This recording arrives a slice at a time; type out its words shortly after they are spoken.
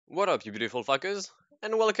What up, you beautiful fuckers?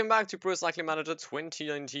 And welcome back to Pro Cycling Manager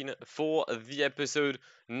 2019 for the episode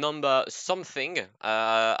number something.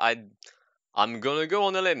 I'm gonna go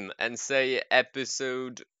on a limb and say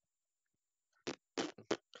episode.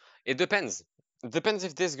 It depends. It depends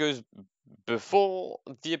if this goes before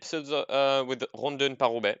the episodes with Ronde and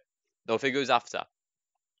Paris-Roubaix, or if it goes after.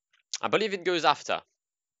 I believe it goes after.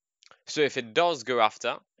 So if it does go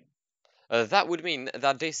after, that would mean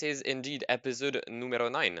that this is indeed episode numero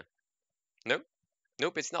 9. No?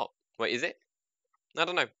 Nope, it's not. Wait, is it? I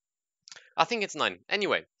don't know. I think it's 9.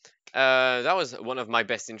 Anyway, that was one of my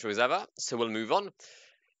best intros ever, so we'll move on.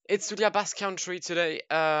 It's Zulia Basque Country today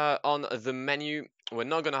on the menu. We're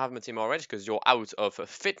not going to have Mathieu Moretz because you're out of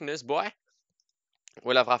fitness, boy.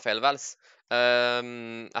 We'll have Rafael Valls.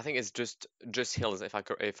 I think it's just hills, if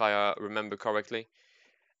I remember correctly.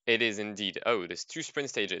 It is indeed. Oh, there's 2 sprint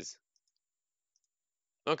stages.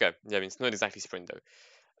 Okay, yeah, I mean, it's not exactly sprint,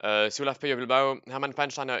 though. So we'll have Peyo Bilbao. Herman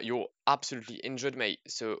Pansteiner, you're absolutely injured, mate,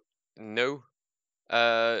 so no.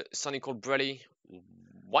 Sonny Colbrelli,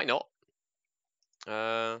 why not?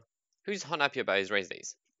 Who's unhappy about his race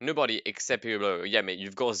days? Nobody except Pablo. Yeah, mate,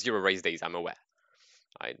 you've got 0 race days, I'm aware.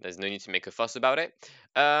 Alright, there's no need to make a fuss about it.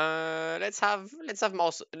 Let's have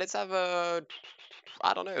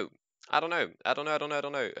I don't know.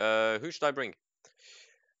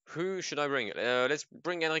 Who should I bring? Let's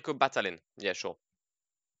bring Enrico Batalin. Yeah, sure.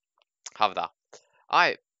 Have that.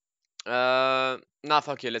 Alright. Nah,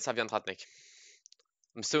 fuck you, let's have Jan Tratnik.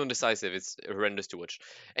 I'm so indecisive, it's horrendous to watch.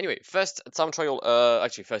 Anyway, first time trial,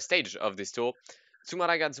 actually first stage of this tour.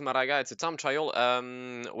 Zumaraga, it's a time trial.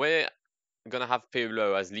 We're gonna have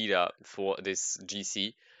Peyo as leader for this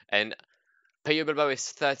GC, and Peyo Bilbao is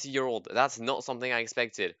 30-year-old. That's not something I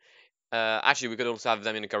expected. Actually, we could also have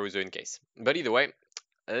them in Caruso in case. But either way,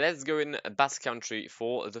 let's go in Basque Country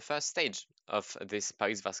for the first stage of this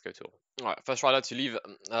Paris Vasco Tour. Alright, first rider to leave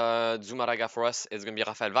Zumaraga for us is gonna be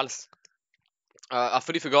Rafael Valls. I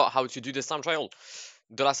fully forgot how to do this time trial.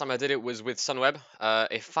 The last time I did it was with Sunweb.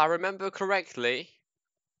 If I remember correctly,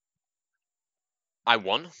 I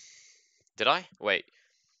won. Did I? Wait.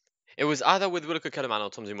 It was either with Wilco Kellerman or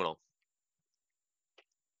Tom Dumoulin.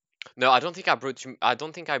 No, I don't think I brought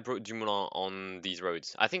Dumoulin on these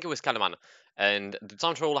roads. I think it was Kellerman. And the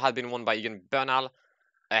time trial had been won by Egan Bernal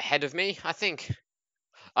ahead of me, I think.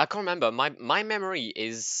 I can't remember. My memory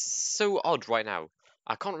is so odd right now.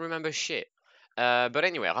 I can't remember shit. But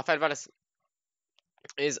anyway, Rafael Valles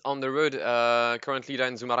is on the road. Current leader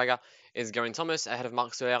in Zumaraga is Geraint Thomas, ahead of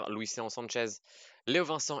Marc Soler, Luis Leon Sanchez, Leo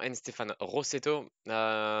Vincent, and Stéphane Rossetto.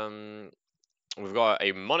 We've got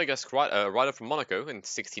a Monegasque rider from Monaco in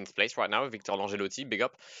 16th place right now, Victor Langelotti, big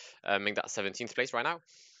up, make that 17th place right now.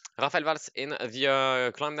 Rafael Valls in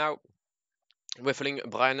the climb now. We're following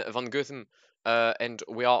Brian van Goethem, and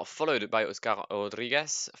we are followed by Oscar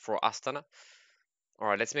Rodriguez for Astana.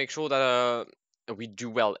 Alright, let's make sure that we do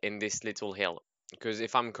well in this little hill. Because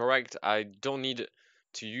if I'm correct, I don't need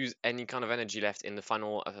to use any kind of energy left in the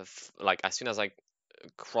final, like as soon as I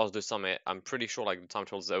cross the summit, I'm pretty sure like the time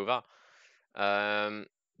trial is over. But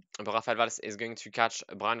Rafael Valls is going to catch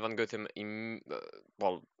Brian van Goethem in,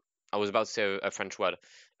 well, I was about to say a French word,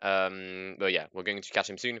 but yeah, we're going to catch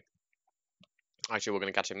him soon. Actually, we're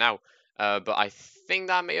going to catch him now, but I think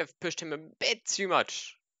that may have pushed him a bit too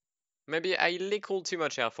much. Maybe a little too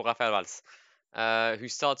much here for Rafael Valls, who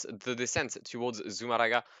starts the descent towards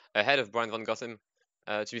Zumaraga ahead of Brian van Goethem.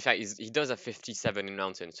 To be fair, he does have 57 in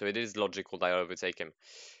mountain, so it is logical that I overtake him.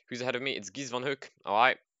 Who's ahead of me? It's Guy van Hoek.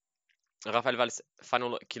 Alright. Rafael Valls,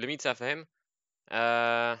 final kilometer for him.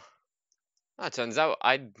 It turns out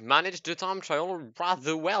I managed the time trial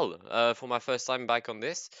rather well for my first time back on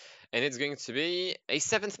this. And it's going to be a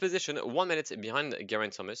 7th position, 1 minute behind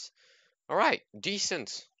Geraint Thomas. Alright,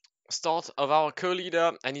 decent start of our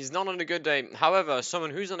co-leader, and he's not on a good day. However,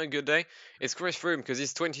 someone who's on a good day is Chris Froome, because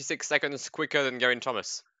he's 26 seconds quicker than Geraint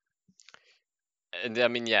Thomas. And I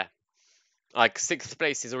mean, yeah. Like, 6th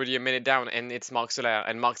place is already a minute down, and it's Marc Soler,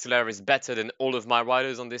 and Marc Soler is better than all of my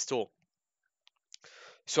riders on this tour.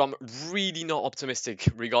 So I'm really not optimistic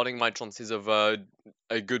regarding my chances of a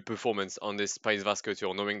good performance on this Paris Vasco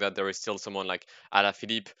Tour, knowing that there is still someone like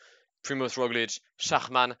Alaphilippe, Primoz Roglic,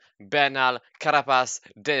 Schachmann, Bernal, Carapaz,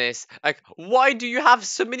 Dennis. Like, why do you have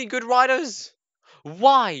so many good riders?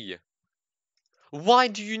 Why? Why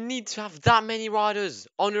do you need to have that many riders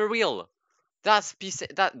on a reel? That's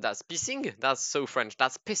pissing. That's so French.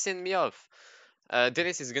 That's pissing me off.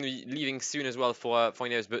 Dennis is going to be leaving soon as well for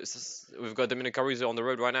Ineos, but we've got Dominic Caruso on the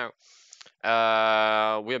road right now.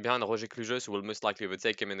 We are behind Roger Clujeux, so we'll most likely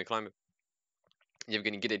overtake him in the climb.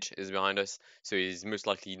 Yevgeny Gidic is behind us, so he's most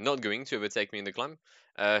likely not going to overtake me in the climb.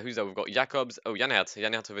 Who's that? We've got Jacobs. Oh, Jan Hert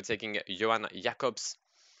overtaking Johan Jacobs,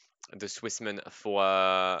 the Swissman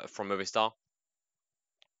from Movistar.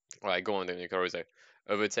 All right, go on, Daniel Caruso.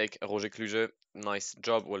 Overtake Roger Kluge. Nice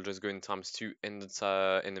job. We'll just go in ×2 in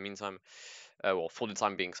the meantime. Well, for the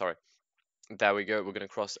time being, sorry. There we go. We're gonna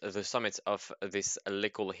cross the summit of this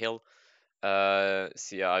little hill.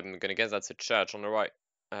 See, I'm gonna guess that's a church on the right.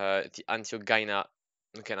 The Antiogaina.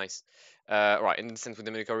 Okay, nice. Right, in the descent with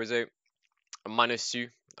Domenico Rizzo, -2.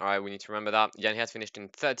 All right, we need to remember that. Jan Hert finished in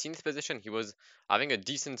 13th position. He was having a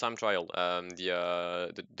decent time trial.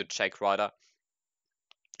 The Czech rider,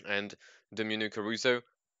 and Domenico Rizzo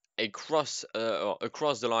across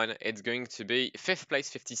the line. It's going to be 5th place,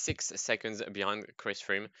 56 seconds behind Chris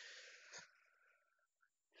Froome.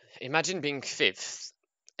 Imagine being 5th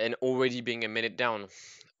and already being a minute down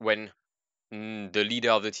when the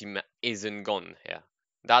leader of the team isn't gone here.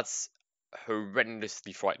 That's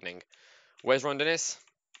horrendously frightening. Where's Ron Dennis?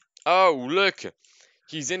 Oh, look!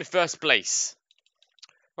 He's in 1st place.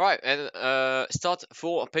 Right, and start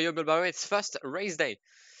for Pello Bilbao. Its first race day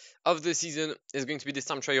of the season is going to be this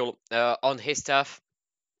time trial on his turf.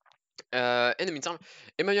 In the meantime,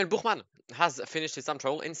 Emmanuel Buchmann has finished his time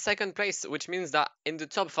trial in 2nd place, which means that in the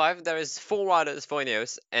top 5 there is 4 riders for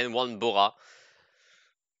Ineos and 1 Bora.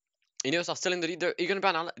 Ineos are still in the lead. Egan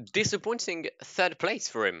Bernal, disappointing 3rd place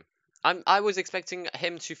for him. I was expecting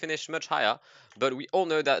him to finish much higher, but we all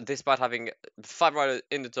know that despite having 4 riders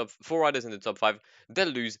in the top 5, they'll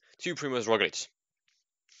lose to Primoz Roglic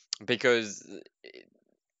because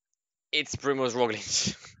it's Primoz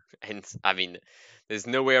Roglic, and I mean, there's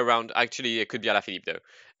no way around. Actually, it could be Alaphilippe though.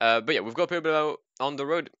 But yeah, we've got Bilbao on the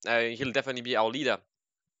road. He'll definitely be our leader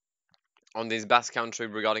on this Basque Country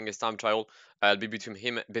regarding his time trial. It'll be between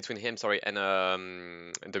him, and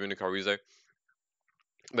Domenico Caruso.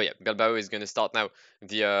 But yeah, Bilbao is going to start now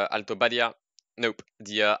the Alto Badia. Nope,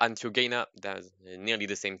 the Antiogaina. That's nearly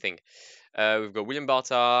the same thing. We've got William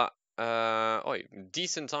Barta. Oh,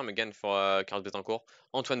 decent time again for Carlos Betancourt.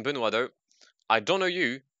 Antoine Benoit though. I don't know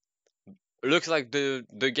you. Looks like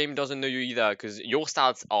the game doesn't know you either, because your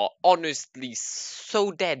stats are honestly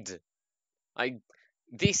so dead. Like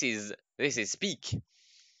this is peak.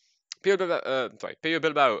 Pello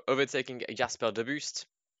Bilbao overtaking Jasper De Boost.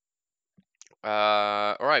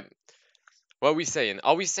 All right. What are we saying?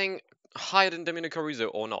 Are we saying higher than Domenico Caruso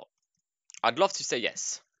or not? I'd love to say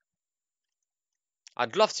yes.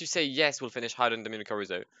 I'd love to say yes, we'll finish higher than Domenico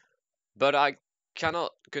Caruso, but I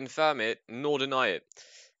cannot confirm it nor deny it.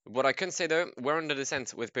 What I can say though, we're on the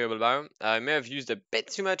descent with Pello Bilbao. I may have used a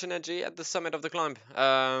bit too much energy at the summit of the climb,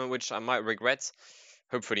 which I might regret.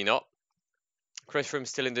 Hopefully not. Chris Froome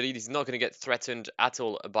still in the lead. He's not going to get threatened at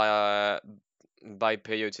all by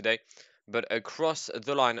Pello today. But across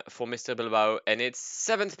the line for Mr. Bilbao, and it's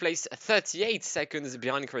 7th place, 38 seconds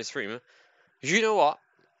behind Chris Froome. You know what?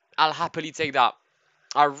 I'll happily take that.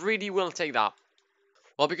 I really will take that.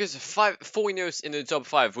 Well, because 4 Ineos in the top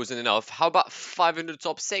 5 wasn't enough, how about 5 in the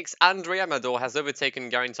top 6? Andre Amador has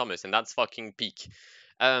overtaken Geraint Thomas, and that's fucking peak.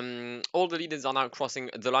 All the leaders are now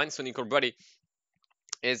crossing the line, so Nicole Brady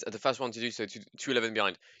is the first one to do so, 2:11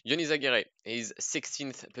 behind. Yoni Zaguirre is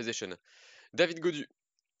 16th position. David Gaudu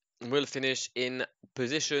will finish in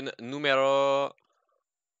position numero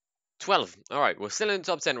 12. Alright, we're still in the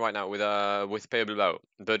top 10 right now with Pello Bilbao,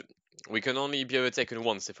 but we can only be overtaken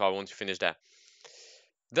once if I want to finish there.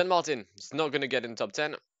 Dan Martin is not going to get in the top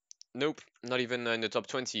 10. Nope, not even in the top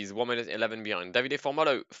 20. He's 1 minute 11 behind. Davide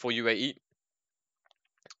Formolo for UAE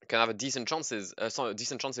can have decent chances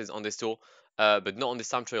on this tour, but not on this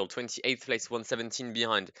time trial. 28th place, 117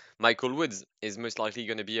 behind. Michael Woods is most likely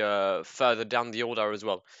going to be further down the order as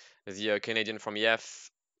well. The Canadian from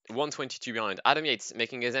EF, 122 behind. Adam Yates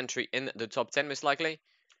making his entry in the top 10 most likely.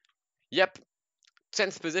 Yep,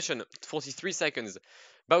 10th position, 43 seconds.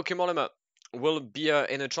 Bauke Mollema will be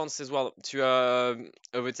in a chance as well to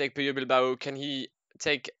overtake Pello Bilbao. Can he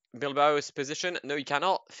take Bilbao's position? No, he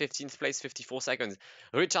cannot. 15th place, 54 seconds.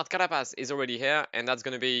 Richard Carapaz is already here, and that's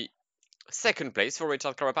going to be 2nd place for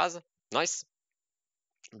Richard Carapaz. Nice.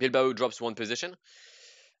 Bilbao drops 1 position.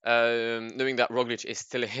 Knowing that Roglic is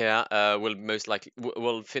still here,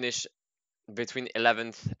 will finish between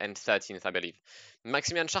 11th and 13th, I believe.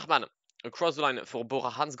 Maximian Schachmann across the line for Bora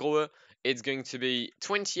Hansgrohe. It's going to be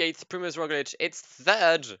 28th. Primoz Roglic, it's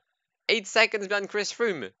 3rd. 8 seconds behind Chris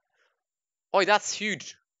Froome. Oh, that's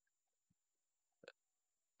huge.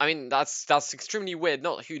 I mean, that's extremely weird.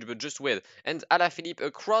 Not huge, but just weird. And Alaphilippe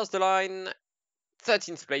across the line.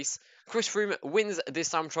 13th place. Chris Froome wins this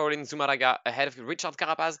time trolling Zumaraga ahead of Richard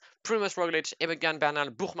Carapaz, Primoz Roglic, Egan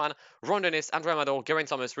Bernal, Buchmann, Ron Dennis, Andre Amador, Geraint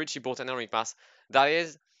Thomas, Richie Porte, and Enric Mas. That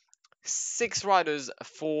is 6 riders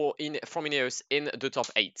from Ineos in the top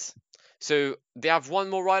 8. So they have one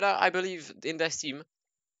more rider, I believe, in their team.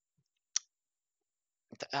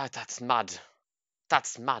 That's mad.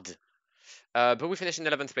 That's mad. But we finished in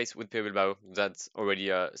 11th place with Pio Bilbao. That's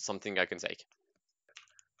already something I can take.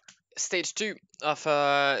 Stage 2 of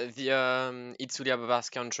the Itzulia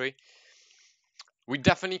Basque Country. We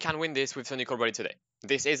definitely can win this with Sonny Colbrelli today.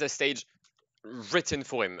 This is a stage written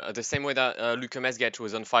for him. The same way that Luca Mesget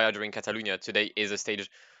was on fire during Catalunya, today is a stage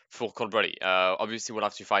for Colbrelli. Obviously, we'll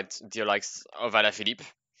have to fight the likes of Alaphilippe.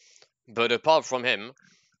 But apart from him,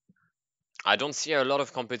 I don't see a lot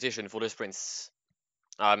of competition for the sprints.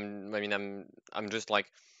 I'm just like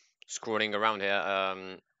scrolling around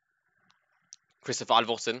here. Christopher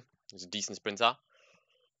Alvorsen is a decent sprinter.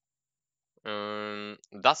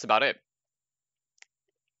 That's about it.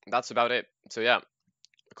 That's about it. So yeah,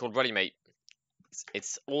 Colbrelli, mate.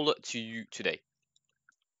 It's all to you today.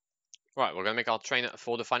 Right, we're gonna make our train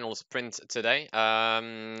for the final sprint today.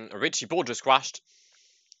 Richie Porte just crashed.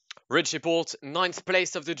 Richie Porte, 9th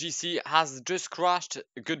place of the GC, has just crashed.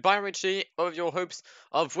 Goodbye, Richie. All of your hopes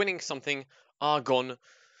of winning something are gone.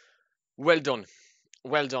 Well done.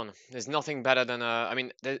 Well done. There's nothing better than I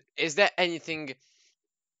mean, is there anything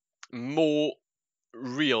more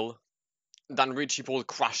real than Richie Porte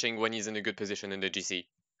crashing when he's in a good position in the GC?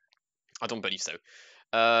 I don't believe so.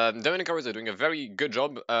 Dominic Caruso doing a very good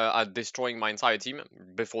job at destroying my entire team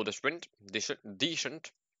before the sprint.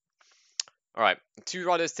 Decent. Alright, 2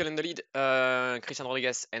 riders still in the lead. Christian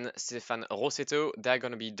Rodriguez and Stefan Rossetto. They're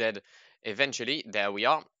gonna be dead eventually. There we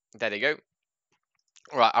are. There they go.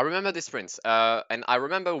 Alright, I remember this sprint. And I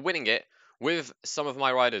remember winning it with some of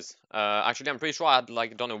my riders. Actually, I'm pretty sure I had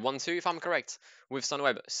like done a 1-2 if I'm correct with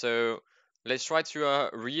Sunweb. So let's try to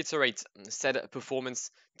reiterate said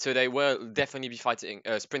performance today. We'll definitely be fighting,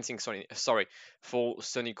 sprinting, sorry, for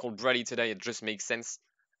Sonny Colbrelli today. It just makes sense.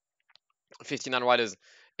 59 riders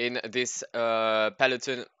in this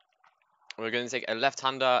peloton. We're going to take a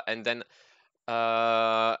left-hander and then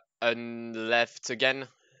a left again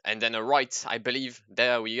and then a right, I believe.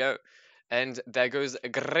 There we go. And there goes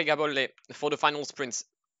Gregabolle for the final sprint.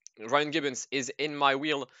 Ryan Gibbons is in my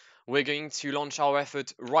wheel. We're going to launch our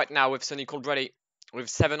effort right now with Sonny Colbrelli with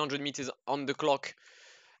 700 meters on the clock.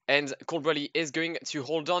 And Colbrelli is going to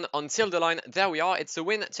hold on until the line. There we are. It's a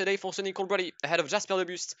win today for Sonny Colbrelli ahead of Jasper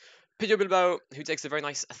Debuste, Pio Bilbao, who takes a very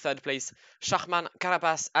nice 3rd place, Schachmann,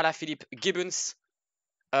 Carapaz, Alaphilippe, Gibbons.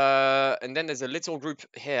 And then there's a little group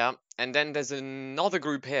here. And then there's another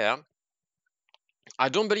group here. I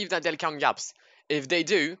don't believe that they'll count gaps. If they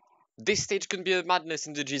do, this stage could be a madness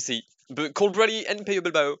in the GC. But Colbrelli and Pio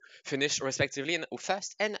Bilbao finish respectively in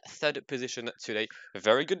 1st and 3rd position today. A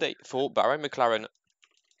very good day for Bahrain McLaren.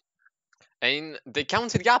 And they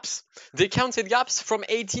counted gaps. They counted gaps from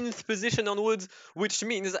 18th position onwards, which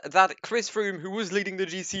means that Chris Froome, who was leading the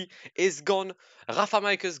GC, is gone. Rafa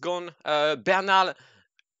Maiker's gone. Bernal,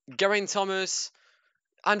 Geraint Thomas,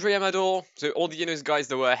 Andre Amador. So all the Ineos guys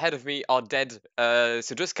that were ahead of me are dead.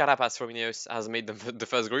 So just Carapaz from Ineos has made the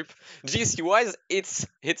first group. GC-wise,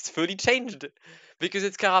 it's fully changed. Because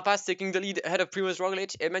it's Carapaz taking the lead ahead of Primoz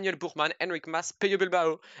Roglic, Emmanuel Buchmann, Enric Mas, Pio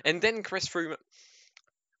Bilbao, and then Chris Froome.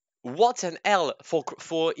 What an L for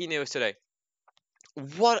Ineos today.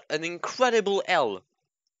 What an incredible L.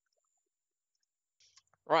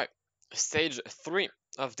 Right, stage 3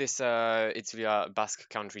 of this Itzulia Basque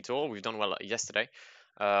Country Tour. We've done well yesterday.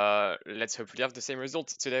 Let's hopefully have the same result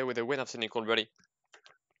today with a win of Sonny Colbrelli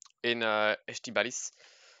in Estibalis.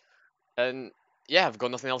 And yeah, I've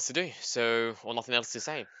got nothing else to do, or nothing else to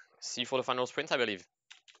say. See you for the final sprint, I believe.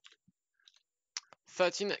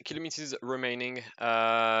 13 kilometers remaining,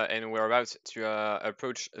 and we're about to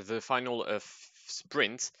approach the final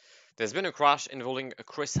sprint. There's been a crash involving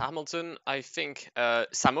Chris Hamilton, I think.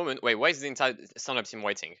 Sam Moment. Wait, why is the entire Sunweb team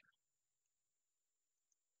waiting?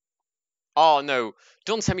 Oh no!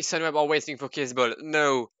 Don't tell me Sunweb are waiting for Kisbol.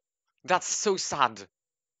 No, that's so sad.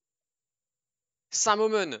 Sam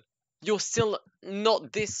Moment, you're still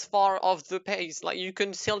not this far off the pace. Like, you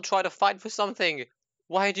can still try to fight for something.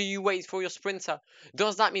 Why do you wait for your sprinter?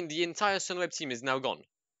 Does that mean the entire Sunweb team is now gone?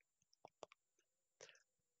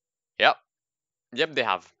 Yep. Yep, they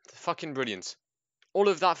have. Fucking brilliant. All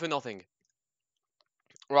of that for nothing.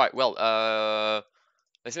 Right, well,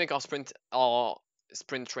 let's make our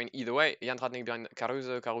sprint train either way. Jan Tratnik behind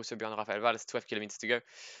Caruso behind Rafael Valls, 12 kilometers to go.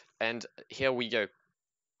 And here we go.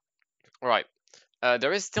 Alright.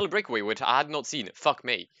 There is still a breakaway, which I had not seen. Fuck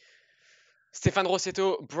me. Stefan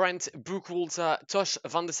Rossetto, Brent Buchwalter, Tosh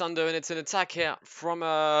van der Sande, and it's an attack here from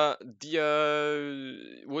was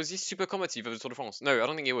he super combative of the Tour de France? No, I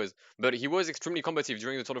don't think he was, but he was extremely combative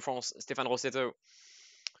during the Tour de France. Stefan Rossetto,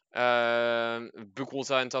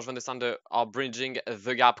 Buchwalter and Tosh van der Sande are bridging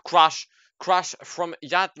the gap. Crash from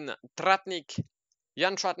Jan Tratnik.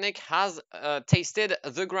 Jan Tratnik has tasted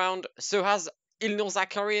the ground, so has Ilnur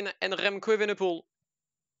Zakarin and Remco Evenepoel.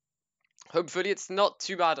 Hopefully it's not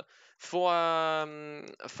too bad for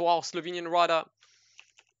our Slovenian rider.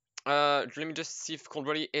 Let me just see if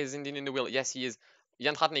Colbrelli is indeed in the wheel. Yes, he is.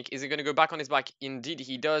 Jan Tratnik, is he going to go back on his bike? Indeed,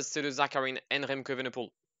 he does. So does Zakarin and Remco Evenepoel.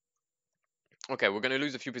 Okay, we're going to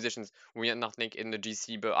lose a few positions with Jan Tratnik in the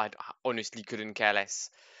GC, but I honestly couldn't care less.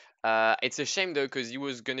 It's a shame though, because he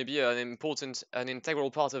was going to be an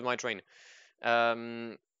integral part of my train.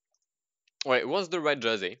 Wait, what's the red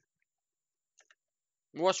jersey?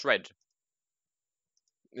 What's red?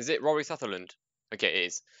 Is it Rory Sutherland? Okay, it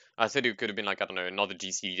is. I said it could have been like, I don't know, another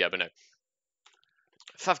GC leader, but no.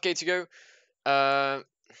 5k to go. I'm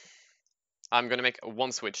going to make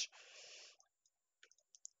one switch.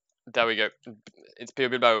 There we go. It's Peyo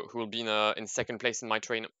Bilbao who will be in second place in my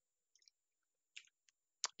train.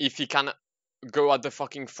 If he can go at the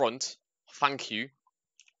fucking front, thank you.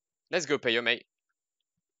 Let's go, Peyo, mate.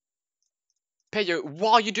 Peyo,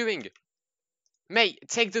 what are you doing? Mate,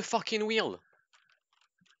 take the fucking wheel.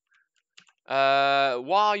 Why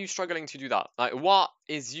are you struggling to do that? Like, what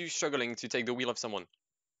is you struggling to take the wheel of someone?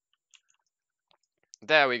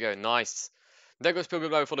 There we go, nice. There goes Peyo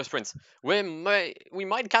Bilbao for the sprint. We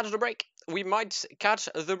might catch the break. We might catch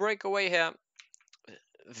the breakaway here.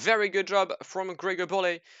 Very good job from Gregor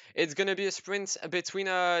Bolle. It's going to be a sprint between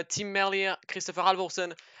Tim Merlier, Christopher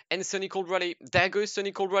Halvorsen, and Sonny Colbrelli. There goes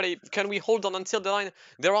Sonny Colbrelli. Can we hold on until the line?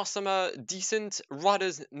 There are some decent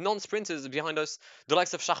riders, non-sprinters behind us, the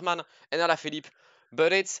likes of Schachmann and Alaphilippe.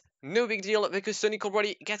 But it's no big deal because Sonny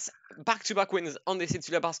Colbrelli gets back-to-back wins on this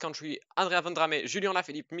Italia Basque Country. Andrea Vendrame, Julien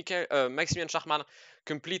Alaphilippe, Maximilian Schachmann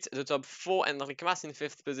complete the top 4 and Enric Mas in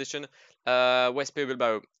 5th position. West Peyo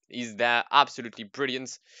Bilbao is there, absolutely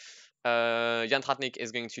brilliant. Jan Tratnik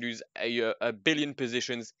is going to lose a billion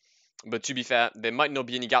positions, but to be fair, there might not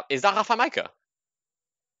be any gap. Is that Rafa Maiker?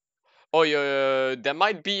 Oh, there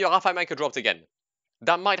might be a Rafa Maiker dropped again.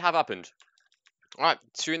 That might have happened. All right,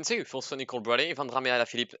 2 and 2 for Sonny Colbrelli, Vendrame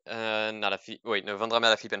Alaphilippe, Vendrame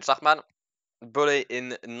Alaphilippe and Schachmann. Bolle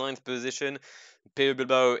in 9th position. Peyo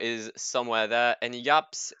Bilbao is somewhere there. Any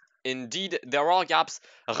gaps? Indeed, there are gaps.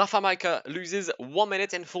 Rafa Maiker loses 1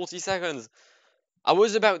 minute and 40 seconds. I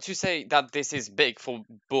was about to say that this is big for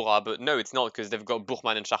Bora, but no, it's not because they've got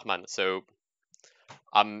Buchmann and Schachmann. So,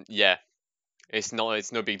 yeah, it's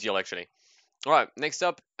no big deal actually. All right, next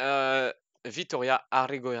up, Vitoria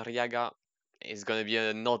Arrigorriaga is gonna be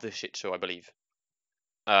another shit show, I believe.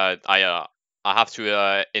 I have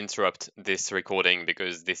to interrupt this recording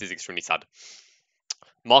because this is extremely sad.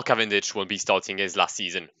 Mark Cavendish will be starting his last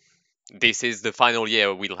season. This is the final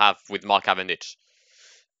year we'll have with Mark Cavendish.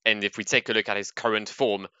 And if we take a look at his current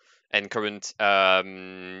form and current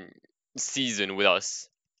season with us,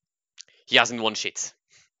 he hasn't won shit.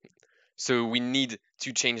 So we need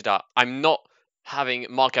to change that. I'm not having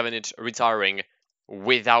Mark Cavendish retiring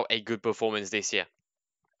without a good performance this year.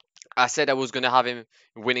 I said I was going to have him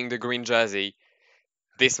winning the green jersey.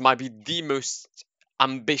 This might be the most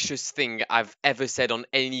ambitious thing I've ever said on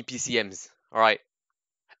any PCMs. All right.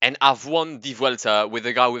 And I've won the Vuelta with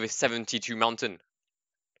a guy with a 72 mountain.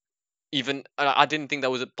 Even I didn't think that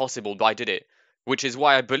was possible, but I did it, which is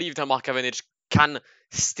why I believe that Mark Cavendish can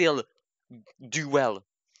still do well.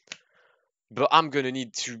 But I'm gonna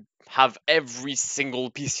need to have every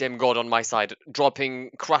single PCM god on my side,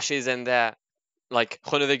 dropping crashes in there, like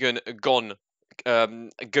Groenewegen gone,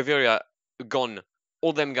 Gaviria gone,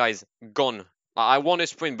 all them guys gone. I want a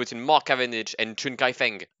sprint between Mark Cavendish and Chun Kai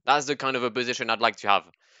Feng. That's the kind of a position I'd like to have.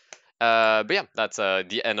 But yeah, that's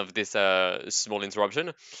the end of this small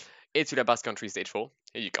interruption. It's the Basque Country Stage 4.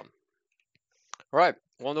 Here you come. Alright,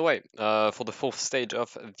 we're on the way for the 4th stage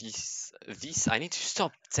of this. I need to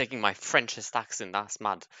stop taking my Frenchest accent, that's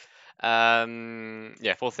mad.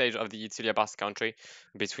 Yeah, 4th stage of the Italia Basque Country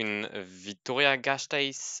between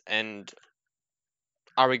Vitoria-Gasteiz and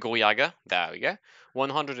Arrigorriaga. There we go.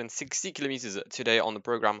 160 kilometers today on the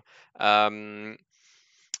program.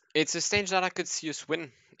 It's a stage that I could see us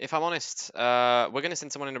win, if I'm honest. We're going to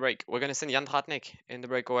send someone in the break. We're going to send Jan Tratnik in the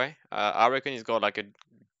breakaway. I reckon he's got like a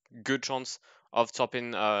good chance of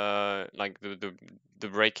topping like the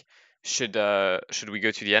break should we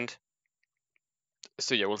go to the end.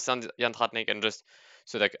 So yeah, we'll send Jan Tratnik and just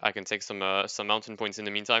so that I can take some mountain points in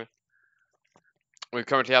the meantime. We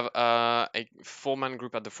currently have a 4-man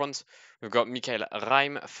group at the front. We've got Michael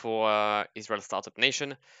Reim for Israel Startup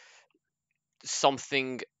Nation,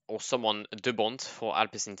 something or someone De Bond for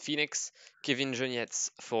Alpecin Phoenix, Kevin Genietz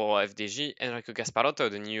for FDJ, Enrico Gasparotto,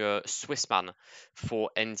 the new Swiss man, for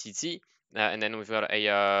NTT. And then we've got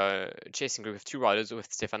a chasing group of 2 riders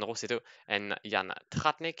with Stefan Rossetto and Jan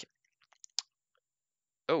Tratnik.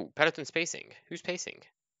 Oh, peloton spacing. Who's pacing?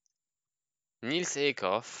 Niels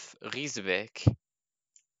Eekhoff, Riesbeck.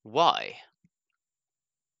 Why?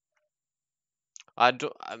 I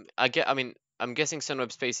mean, I'm guessing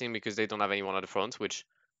Sunweb spacing because they don't have anyone at the front, which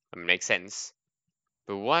makes sense.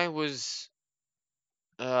 But why was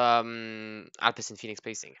Alpecin Phoenix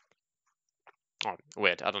spacing? Oh,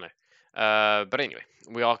 weird. I don't know. But anyway,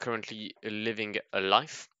 we are currently living a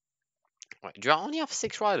life. Right, do I only have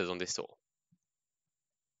 6 riders on this tour?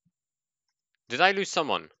 Did I lose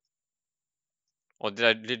someone? Or did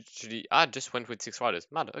I literally... I just went with 6 riders.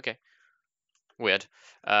 Mad, okay. Weird.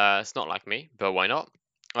 It's not like me, but why not?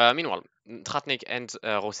 Meanwhile, Tratnik and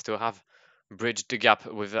Rossetto have bridged the gap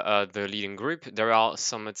with the leading group. There are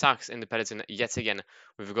some attacks in the peloton yet again.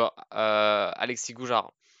 We've got Alexis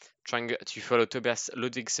Goujard trying to follow Tobias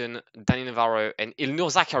Ludvigsen, Danny Navarro, and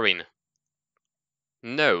Ilnur Zakarin.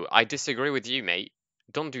 No, I disagree with you, mate.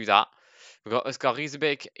 Don't do that. We've got Oskar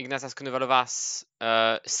Riesbeck, Ignatius Konovalovas,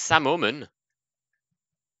 Sam Omen.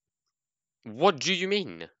 What do you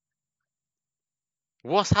mean?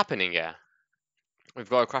 What's happening here? We've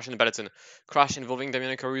got a crash in the peloton. Crash involving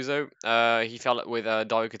Damiano Caruso. He fell with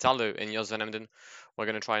Dario Cataldo and Jos van Emden. We're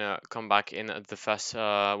going to try and come back in the first,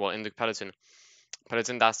 in the peloton.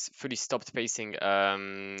 Peloton that's fully stopped pacing,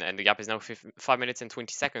 and the gap is now 5 minutes and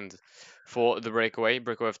 20 seconds for the breakaway.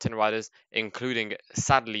 Breakaway of 10 riders, including,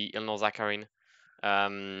 sadly, Ilnur Zakarin. I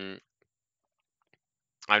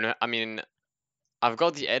mean, I've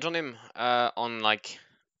got the edge on him on, like,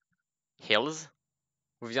 hills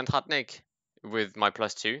with Jan Tratnik with my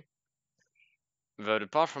 +2. But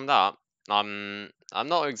apart from that, I'm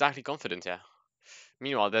not exactly confident here.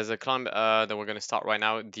 Meanwhile, there's a climb that we're going to start right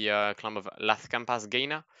now, the climb of Las Campas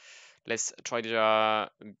Gaina. Let's try to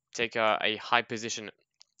take a high position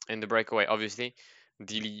in the breakaway, obviously.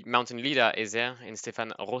 The mountain leader is there in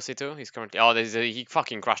Stefan Rossetto. He's currently... Oh, he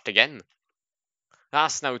fucking crashed again.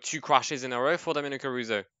 That's now 2 crashes in a row for Domenico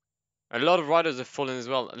Caruso. A lot of riders have fallen as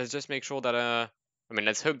well. Let's just make sure that... I mean,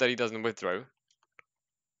 let's hope that he doesn't withdraw.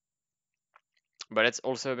 But let's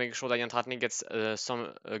also make sure that Jan Tratnik gets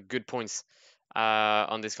some good points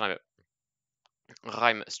on this climb.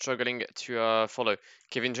 Reim struggling to follow.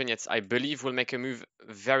 Kevin Genietz, I believe, will make a move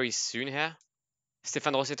very soon here.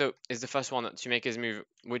 Stefan Rossetto is the first one to make his move,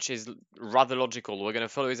 which is rather logical. We're going to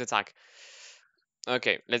follow his attack.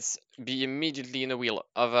 Okay, let's be immediately in the wheel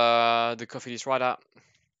of the Cofidis rider.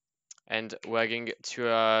 And we're going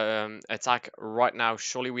to attack right now.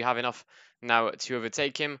 Surely we have enough now to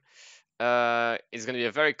overtake him. It's going to be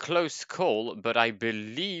a very close call, but I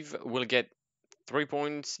believe we'll get 3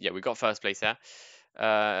 points. Yeah, we got first place there.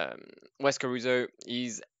 Wes Caruso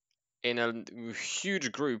is in a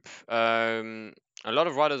huge group. A lot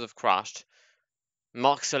of riders have crashed.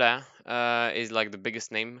 Marc Soler is like the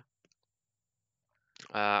biggest name.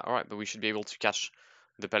 Alright, but we should be able to catch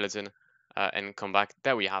the peloton and come back.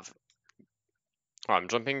 There we have. Alright, I'm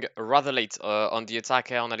jumping rather late on the attack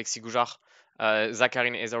here on Alexis Goujard.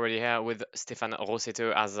 Zakarin is already here with Stefan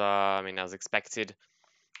Rossetto as expected.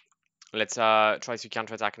 Let's try to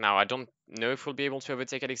counterattack now. I don't know if we'll be able to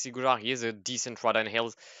overtake Alexis Goujard. He is a decent rider in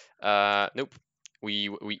hills. Nope.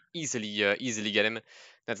 We easily get him.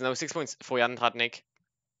 That's now 6 points for Jan Tratnik.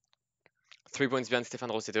 3 points behind Stefan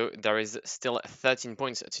Rossetto. There is still 13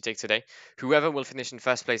 points to take today. Whoever will finish in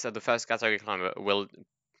first place at the first category climb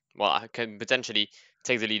can potentially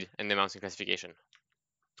take the lead in the mountain classification.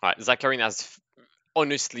 Alright, Zakarin has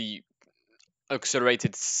honestly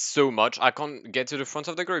accelerated so much. I can't get to the front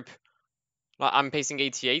of the group. I'm pacing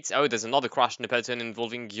 88. Oh, there's another crash in the peloton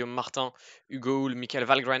involving Guillaume Martin, Hugo Hull, Michael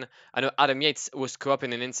Valgren. I know Adam Yates was caught up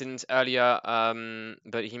in an incident earlier,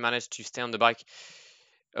 but he managed to stay on the bike.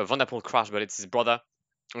 Van der Poel crashed, but it's his brother.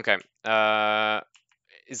 Okay.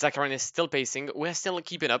 Zakarin is still pacing. We're still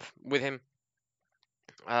keeping up with him.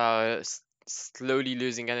 Slowly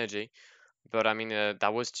losing energy. But I mean,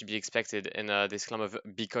 that was to be expected in this climb of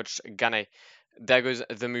Bikoch Gane. There goes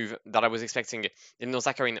the move that I was expecting. Ilnur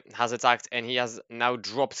Zakarin has attacked and he has now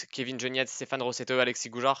dropped Kevin Geniet, Stefan Rossetto, Alexis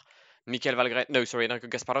Goujard, Michael Valgren, Enrico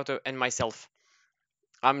Gasparotto, and myself.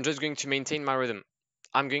 I'm just going to maintain my rhythm.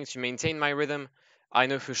 I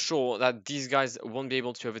know for sure that these guys won't be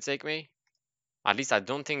able to overtake me. At least I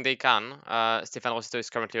don't think they can. Stefan Rossetto is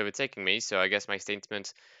currently overtaking me, so I guess my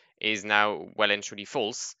statement is now well and truly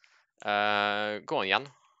false. Go on, Jan.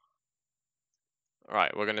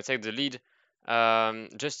 Alright, we're going to take the lead.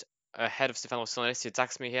 Just ahead of Stefano Sonales. He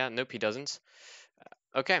attacks me here. Nope, he doesn't.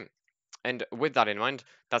 Okay, and with that in mind,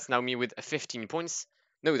 that's now me with 15 points.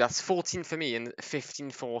 No, that's 14 for me and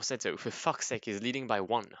 15 for Rossetto. For fuck's sake, he's leading by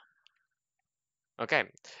 1. Okay,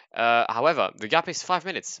 however, the gap is 5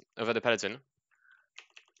 minutes over the peloton.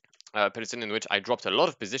 Peloton in which I dropped a lot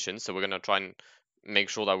of positions, so we're going to try and make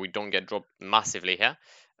sure that we don't get dropped massively here.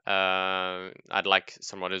 I'd like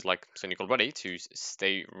some riders like Sonic already to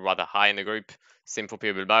stay rather high in the group. Same for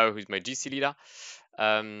Pio Bilbao, who's my GC leader.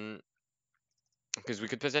 Because we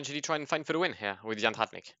could potentially try and find for the win here with Jan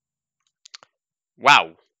Tratnik.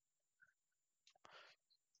 Wow.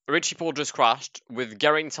 Richie Paul just crashed with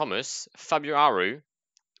Geraint Thomas, Fabio Aru,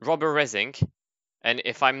 Robert Resink, and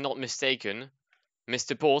if I'm not mistaken,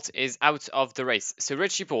 Mr. Port is out of the race. So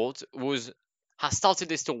Richie Port has started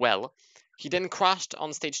this tour well. He then crashed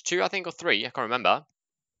on stage 2, I think, or 3, I can't remember.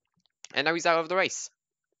 And now he's out of the race.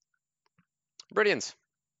 Brilliant.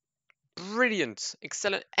 Brilliant.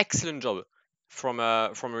 Excellent job from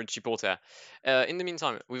Richie Porter. In the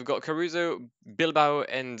meantime, we've got Caruso, Bilbao,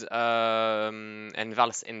 and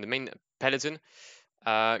Valls in the main peloton.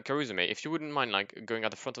 Caruso, mate, if you wouldn't mind like going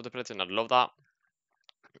at the front of the peloton, I'd love that.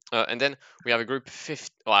 And then we have a group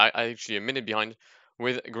actually a minute behind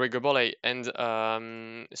with Gregor Bolle and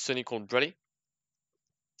Sonny Colbrelli.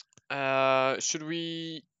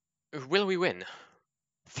 Will we win?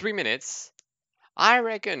 3 minutes. I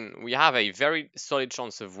reckon we have a very solid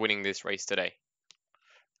chance of winning this race today.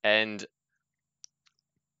 And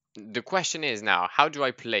the question is now, how do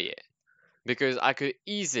I play it? Because I could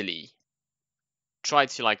easily try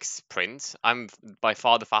to like sprint. I'm by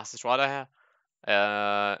far the fastest rider here.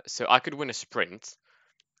 So I could win a sprint,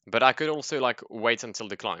 but I could also like wait until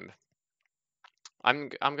the climb. I'm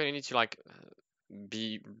gonna need to like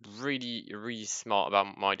be really smart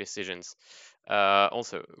about my decisions.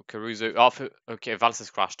 Also, Caruso. Oh, okay, Valls has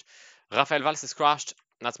crashed. Rafael Valls has crashed.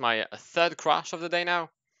 That's my 3rd crash of the day now.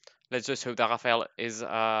 Let's just hope that Rafael is in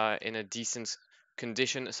a decent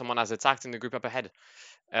condition. Someone has attacked in the group up ahead.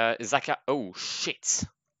 Oh shit!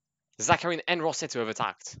 Zacharine and Rossetto have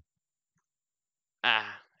attacked. Ah,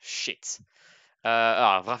 shit.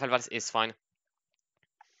 Rafael Valls is fine.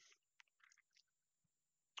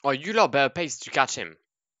 Oh, you lot better pace to catch him.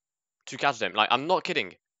 To catch them. Like, I'm not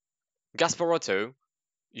kidding. Gasparotto,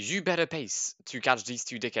 you better pace to catch these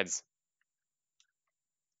 2 dickheads.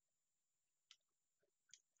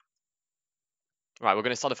 Right, we're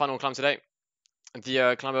going to start the final climb today.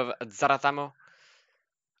 The climb of Zaratamo.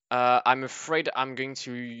 I'm afraid I'm going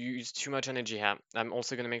to use too much energy here. I'm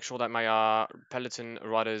also going to make sure that my peloton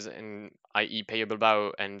riders, i.e. Peyo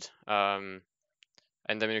Bilbao and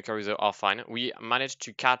Domenico Caruso, are fine. We managed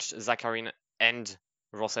to catch Zacharine and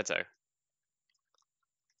Rossetto.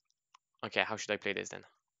 Okay, how should I play this then?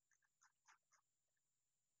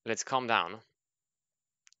 Let's calm down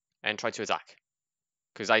and try to attack.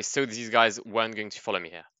 Because I saw these guys weren't going to follow me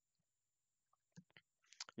here.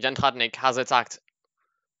 Jan Tratnik has attacked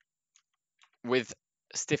with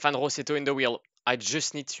Stefan Rossetto in the wheel. I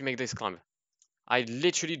just need to make this climb. I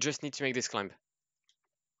literally just need to make this climb.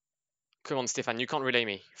 Come on, Stefan, you can't relay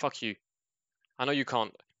me. Fuck you. I know you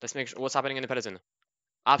can't. Let's make sure. What's happening in the peloton?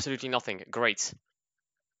 Absolutely nothing. Great.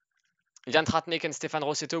 Jan Tratnik and Stefan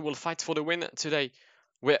Rossetto will fight for the win today.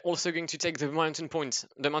 We're also going to take the mountain point.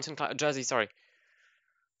 The mountain jersey, sorry.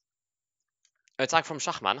 Attack from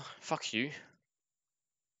Schachmann. Fuck you.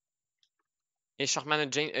 Is Schachmann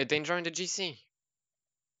a danger in the GC?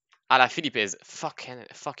 Alaphilippe is.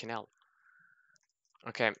 Fucking hell.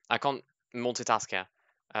 Okay, I can't multitask here.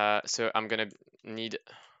 So I'm gonna need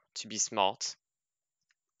to be smart.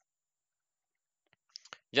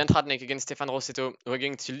 Jan Tratnik against Stefan Rossetto. We're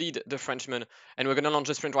going to lead the Frenchman, and we're going to launch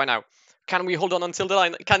a sprint right now. Can we hold on until the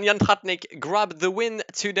line? Can Jan Tratnik grab the win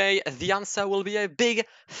today? The answer will be a big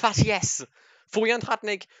fat yes for Jan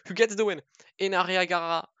Tratnik, who gets the win in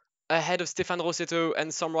Arriagara ahead of Stefan Rossetto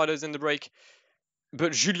and some riders in the break.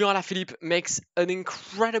 But Julien Alaphilippe makes an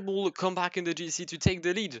incredible comeback in the GC to take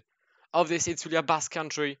the lead of this Itzulia Basque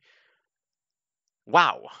Country.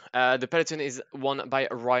 Wow. The peloton is won by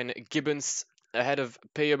Ryan Gibbons ahead of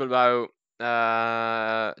Peyo Bilbao,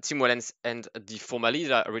 Tim Wellens, and the former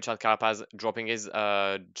leader, Richard Carapaz, dropping his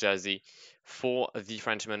jersey for the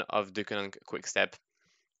Frenchman of Deceuninck Quick-Step.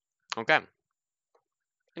 Okay.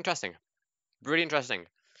 Interesting. Really interesting.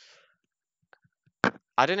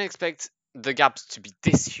 I didn't expect the gaps to be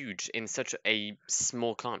this huge in such a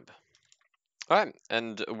small climb. Alright,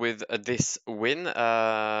 and with this win,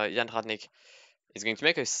 Jan Tratnik He's going to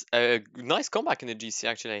make a nice comeback in the GC,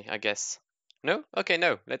 actually, I guess. No? Okay,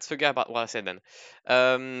 no. Let's forget about what I said then.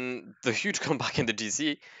 The huge comeback in the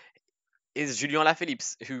GC is Julien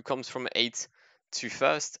Lafilippe, who comes from 8th to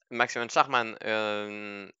 1st. Maximilian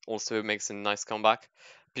Schachmann also makes a nice comeback.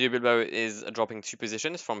 Peter Bilbao is dropping 2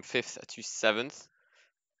 positions from 5th to 7th.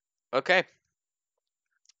 Okay.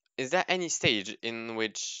 Is there any stage in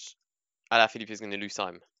which Alaphilippe is going to lose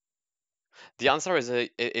time? The answer is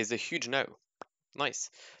a huge no. Nice.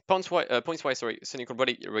 Points-wise, sorry, Cynical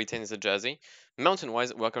Body retains the jersey.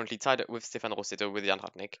 Mountain-wise, we're currently tied with Stefan Rossetto with Jan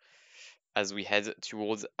Hartnick as we head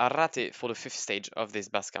towards Arrate for the 5th stage of this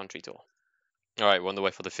Basque Country Tour. All right, we're on the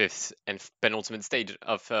way for the 5th and penultimate stage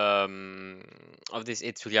of this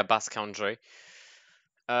Etruria Basque Country.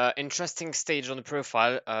 Interesting stage on the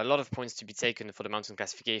profile. A lot of points to be taken for the mountain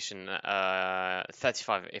classification.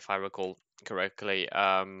 35, if I recall correctly.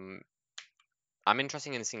 I'm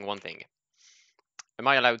interested in seeing one thing. Am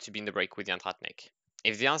I allowed to be in the break with Jan Tratnik?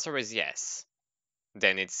 If the answer is yes,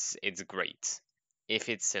 then it's great. If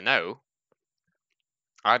it's a no,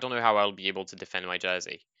 I don't know how I'll be able to defend my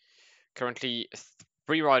jersey. Currently,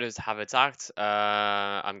 3 riders have attacked.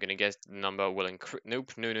 I'm gonna guess the number will increase.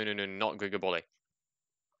 Nope, no, not Gregor Bolle.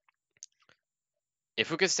 If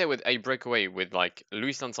we could stay with a breakaway with like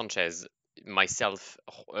Luis Sanchez, myself,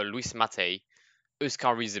 Luis Matei,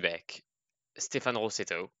 Oscar Rizebek, Stefan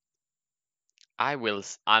Rossetto,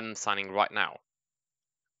 I'm signing right now.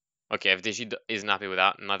 Okay, FDG isn't happy with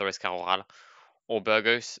that, neither is Caroral or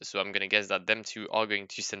Burgos, so I'm gonna guess that them two are going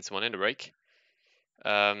to send someone in the break.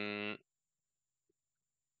 Okay,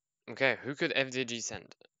 who could FDG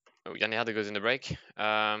send? Oh, Yanniade goes in the break.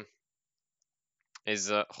 Is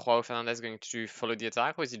Joao Fernandez going to follow the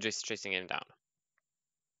attack, or is he just chasing him down?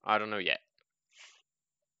 I don't know yet.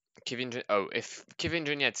 If Kevin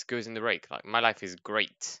Jeanette goes in the break, like, my life is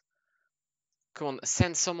great. Come on,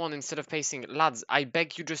 send someone instead of pacing. Lads, I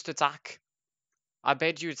beg you just attack. I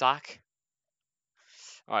beg you attack.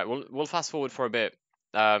 Alright, we'll fast forward for a bit,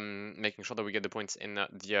 making sure that we get the points in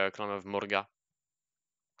the climb of Morga.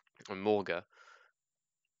 Or Morga.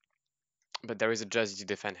 But there is a jersey to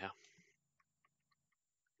defend here.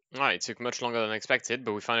 Alright, it took much longer than expected,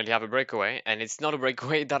 but we finally have a breakaway, and it's not a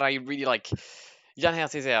breakaway that I really like. Jan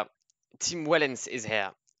Hert is here. Tim Wellens is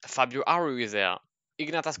here. Fabio Aru is here.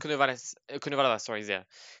 Ignatas Konovalova, is here.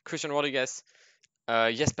 Christian Rodriguez,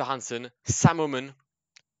 Jesper Hansen, Sam Omen,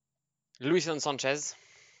 Luis Sanchez,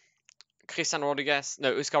 Oscar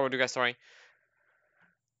Rodriguez, sorry.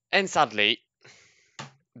 And sadly,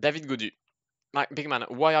 David Godu. My big man,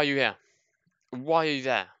 why are you here? Why are you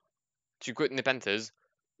there? To quote Nepenthes,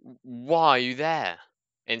 why are you there?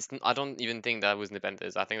 And I don't even think that was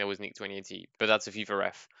Nepenthes. I think that was Nick 2080, but that's a FIFA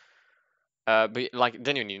ref. But like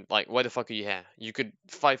genuinely, like, why the fuck are you here? You could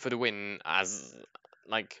fight for the win as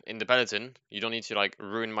like in the peloton. You don't need to like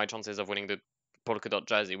ruin my chances of winning the polka dot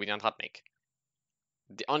jersey with Jan Tratnik.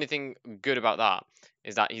 The only thing good about that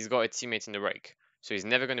is that he's got a teammate in the break, so he's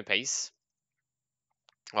never going to pace,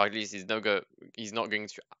 or at least he's not going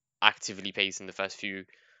to actively pace in the first few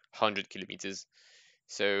 100 kilometers.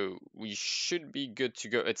 So we should be good to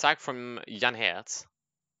go. Attack from Jan Hert.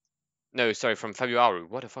 No, sorry, from Fabio Aru.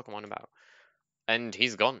 What the fuck am I on about? And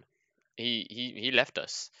he's gone. He left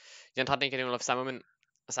us. Jan Tratnik getting off Salmon.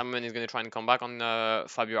 Salmon is going to try and come back on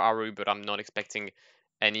Fabio Aru, but I'm not expecting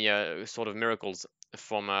any sort of miracles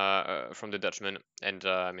from the Dutchman. And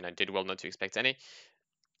I mean, I did well not to expect any.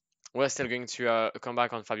 We're still going to come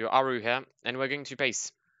back on Fabio Aru here, and we're going to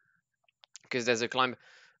pace because there's a climb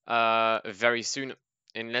very soon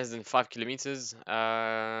in less than 5 kilometers.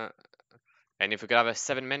 And if we could have a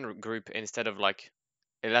 7-man group instead of like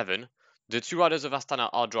 11, the 2 riders of Astana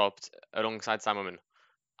are dropped alongside Salmon.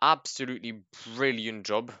 Absolutely brilliant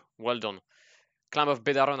job. Well done. Climb of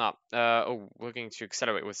Bedarona. We're going to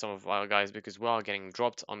accelerate with some of our guys because we are getting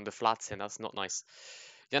dropped on the flats, and that's not nice.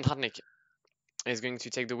 Jan Tratnik is going to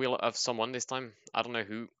take the wheel of someone this time. I don't know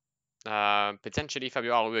who. Potentially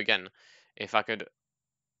Fabio Aru again. If I could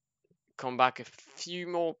come back a few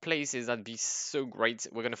more places, that'd be so great.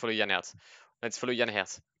 We're going to follow Jan Hert. Let's follow Jan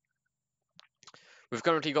Hert. We've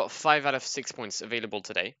currently got 5 out of 6 points available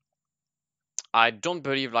today. I don't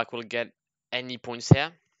believe like we'll get any points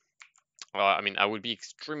here. I mean, I would be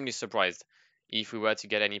extremely surprised if we were to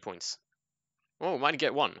get any points. Oh, we might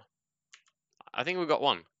get 1. I think we got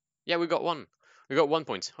 1. Yeah, we got 1. We got 1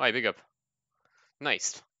 point. Alright, big up.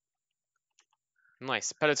 Nice.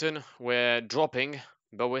 Nice. Peloton, we're dropping,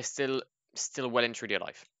 but we're still well and truly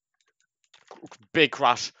alive. Big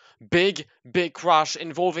crash. Big crash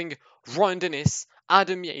involving Ryan Dennis,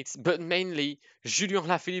 Adam Yates, but mainly Julien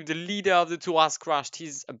Lafilippe, the leader of the tour, has crashed.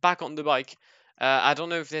 He's back on the bike. I don't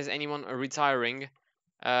know if there's anyone retiring.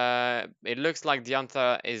 It looks like the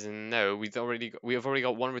answer is no. We have already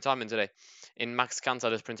got one retirement today in Max Cantor,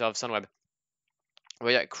 the sprinter of Sunweb.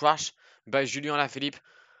 We got crash by Julien Lafilippe.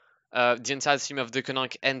 The entire team of De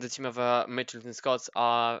Koninck and the team of Mitchelton Scott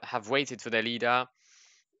have waited for their leader.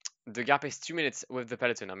 The gap is 2 minutes with the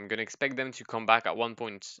peloton. I'm going to expect them to come back at one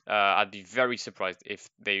point. I'd be very surprised if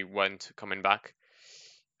they weren't coming back.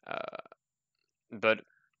 But,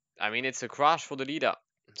 I mean, it's a crash for the leader.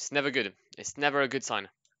 It's never good. It's never a good sign.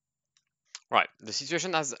 Right, the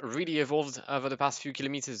situation has really evolved over the past few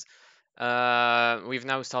kilometers. We've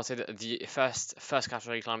now started the first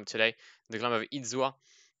category climb today, the climb of Itzua,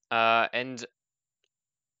 and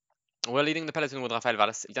we're leading the peloton with Rafael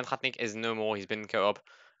Valls. Jan Tratnik is no more. He's been co-op.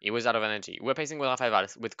 He was out of energy. We're pacing with Rafael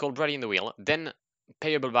Valls, with Colbrelli in the wheel, then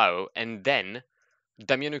Peyo Bilbao, and then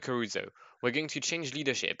Damiano Caruso. We're going to change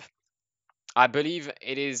leadership. I believe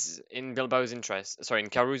it is in Bilbao's interest, sorry, in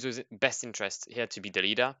Caruso's best interest here to be the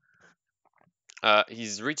leader.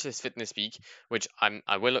 He's reached his fitness peak, which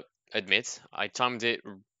I will admit, I timed it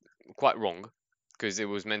quite wrong, because it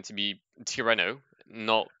was meant to be Tirreno,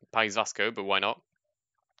 not Paris Vasco, but why not?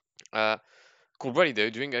 Colbrelli, though,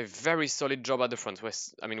 doing a very solid job at the front.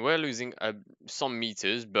 I mean, we're losing some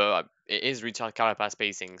meters, but it is Richard Carapaz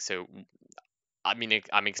pacing, so I mean,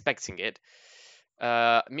 I'm expecting it.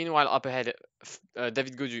 Meanwhile, up ahead,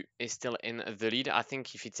 David Gaudu is still in the lead. I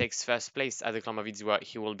think if he takes first place at the Climb of Itzua,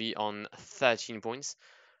 he will be on 13 points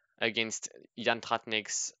against Jan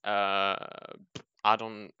Tratnik's. I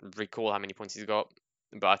don't recall how many points he's got,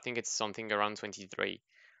 but I think it's something around 23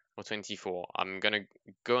 or 24. I'm going to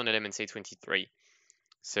go on a limb and say 23.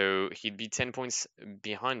 So he'd be 10 points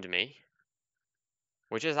behind me,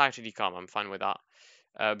 which is actually calm. I'm fine with that.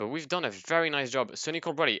 But we've done a very nice job. Sonny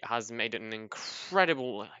Colbrelli has made an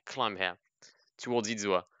incredible climb here towards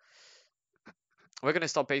Itzua. We're going to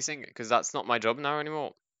stop pacing because that's not my job now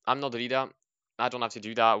anymore. I'm not the leader. I don't have to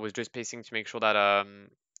do that. I was just pacing to make sure that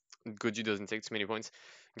Gaudu doesn't take too many points.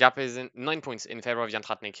 Gap is 9 points in favor of Jan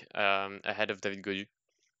Tratnik, ahead of David Gaudu.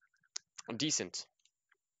 Decent.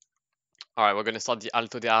 Alright, we're going to start the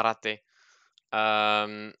Alto de Arate.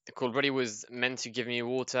 Colbrelli was meant to give me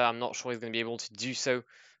water. I'm not sure he's going to be able to do so.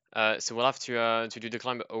 So we'll have to do the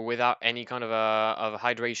climb without any kind of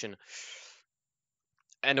hydration.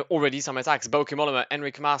 And already some attacks. Bauke Mollema,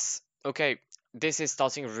 Enric Mas. Okay, this is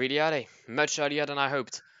starting really early. Much earlier than I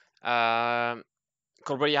hoped.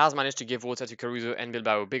 Colbrelli has managed to give water to Caruso and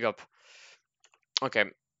Bilbao. Big up. Okay,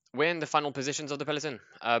 we're in the final positions of the peloton.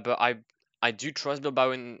 But I do trust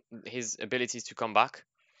Bilbao in his abilities to come back.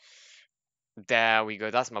 There we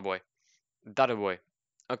go. That's my boy. That a boy.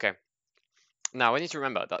 Okay. Now, I need to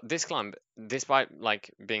remember that this climb, despite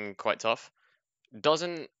like being quite tough,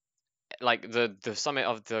 doesn't like the summit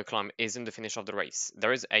of the climb isn't the finish of the race.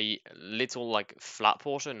 There is a little like flat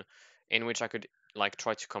portion in which I could like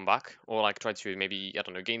try to come back or like try to maybe I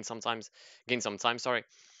don't know gain some time. Sorry.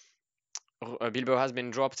 Bilbao has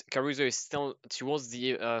been dropped. Caruso is still towards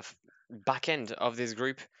the back end of this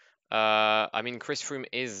group. I mean, Chris Froome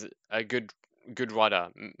is a good rider,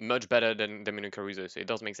 much better than Domino Caruso, so it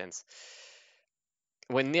does make sense.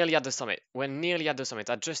 We're nearly at the summit.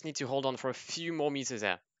 I just need to hold on for a few more meters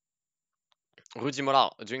there. Rudy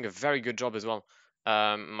Mollard doing a very good job as well,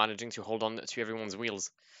 managing to hold on to everyone's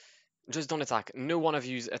wheels. Just don't attack. No one of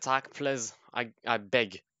you attack, please. I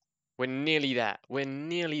beg. We're nearly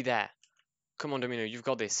there. Come on, Domino. You've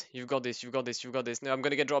got this. No, I'm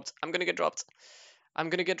gonna get dropped. I'm gonna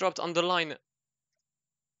get dropped on the line.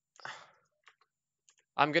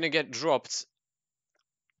 I'm gonna get dropped.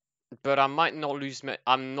 But I might not lose.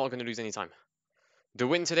 I'm not gonna lose any time. The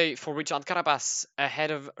win today for Richard Carapaz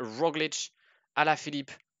ahead of Roglic,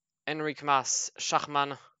 Alaphilippe, Enric Mas,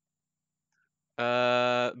 Schachmann,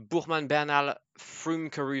 Bourman Bernal,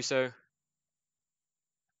 Froome Caruso,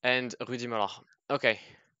 and Rudy Mollard. Okay,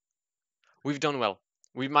 we've done well.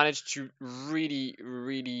 We've managed to really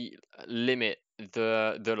limit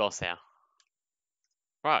the loss here.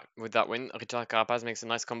 Right, with that win, Richard Carapaz makes a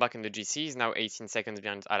nice comeback in the GC. He's now 18 seconds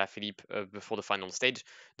behind Alaphilippe before the final stage.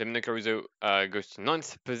 Domino Caruso goes to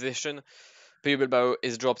 9th position. Peyo Bilbao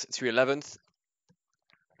is dropped to 11th.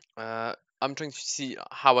 I'm trying to see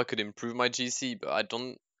how I could improve my GC, but I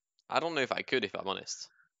don't know if I could, if I'm honest.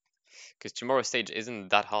 Because tomorrow's stage isn't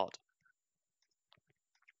that hard.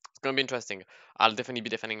 It's gonna be interesting. I'll definitely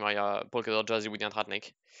be defending my polka dot jersey with Jan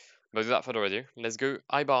Tratnik. But without further ado, let's go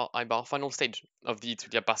I-bar, final stage of the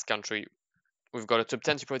Itulia Basque Country. We've got a top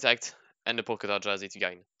 10 to protect and a polka dot jersey to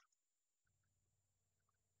gain.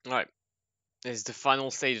 Alright, this is the final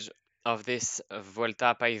stage of this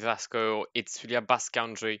Vuelta País Vasco Itulia Basque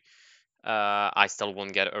Country. I still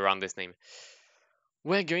won't get around this name.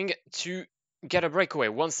 We're going to get a breakaway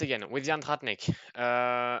once again with Jan Tratnik,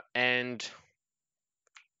 and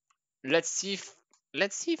let's see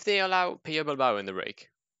if they allow Pio Bilbao in the break.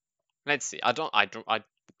 Let's see. I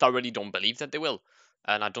thoroughly don't believe that they will,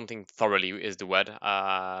 and I don't think thoroughly is the word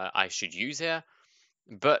I should use here.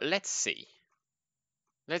 But let's see.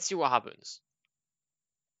 Let's see what happens.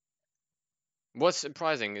 What's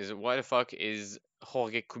surprising is why the fuck is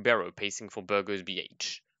Jorge Cubero pacing for Burgos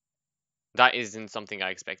BH? That isn't something I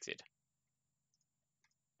expected.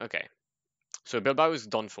 Okay, so Bilbao is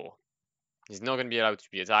done for. He's not going to be allowed to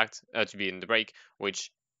be attacked, to be in the break,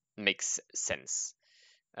 which makes sense.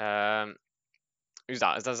 Who's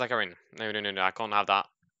that? Is that Zakarin? No, I can't have that.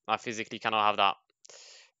 I physically cannot have that.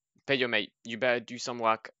 Pay your mate. You better do some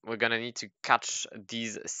work. We're gonna need to catch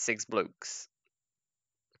these 6 blokes.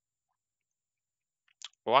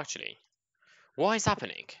 Well, actually, what is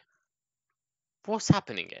happening? What's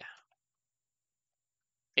happening here?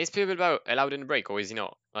 Is Pio Bilbao allowed in the break or is he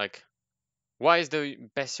not? Like, why is the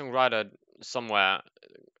best young rider somewhere?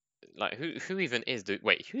 Like, who even is the...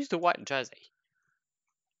 Wait, who's the white jersey?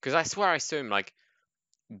 Because I swear I saw him, like,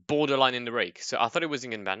 borderline in the break. So I thought it was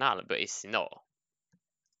Ingen Bernal, but it's not.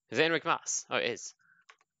 Is it Enric Mas? Oh, it is.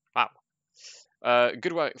 Wow.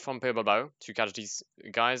 Good work from Pio Bilbao to catch these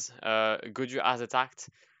guys. Goodyear has attacked.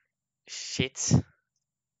 Shit.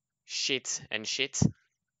 Shit and shit.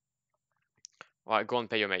 Alright, go on,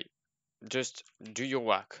 pay your mate. Just do your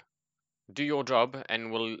work. Do your job,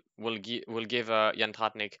 and we'll give Jan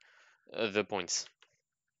Tratnik the points.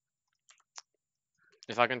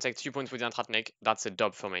 If I can take 2 points with Jan Tratnik, that's a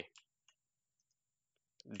dub for me.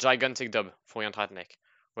 Gigantic dub for Jan Tratnik.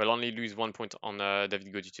 We'll only lose 1 point on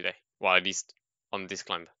David Goody today. Well, at least on this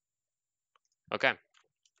climb. Okay.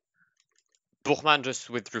 Buchmann just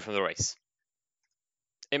withdrew from the race.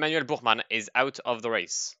 Emmanuel Buchmann is out of the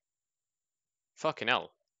race. Fucking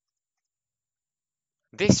hell.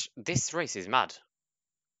 This race is mad.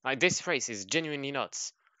 Like, this race is genuinely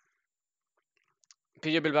nuts.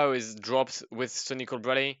 Pio Bilbao is dropped with Sonny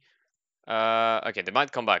Colbrelli. Okay, they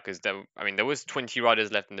might come back because there was 20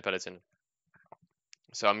 riders left in the peloton.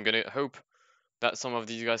 So I'm gonna hope that some of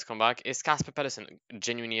these guys come back. Is Casper Pedersen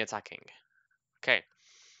genuinely attacking? Okay.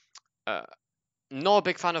 Not a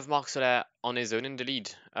big fan of Marc Soler on his own in the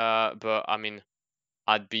lead. But I mean,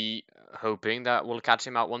 I'd be hoping that we'll catch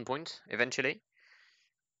him at 1 point eventually.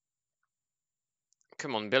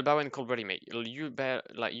 Come on, Bilbao and Colbrelli, mate.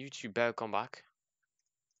 You two better come back.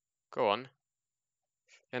 Go on.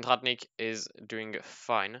 And Radnik is doing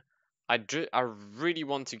fine. I really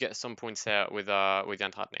want to get some points here with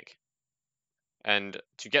Jan Tratnik. And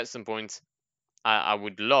to get some points, I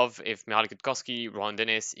would love if Michal Kwiatkowski, Ron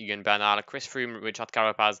Dennis, Egan Bernal, Chris Froome, Richard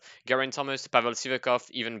Carapaz, Geraint Thomas, Pavel Sivakov,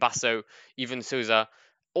 even Basso, even Souza,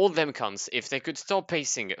 all them cunts, if they could stop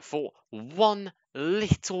pacing for one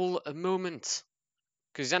little moment.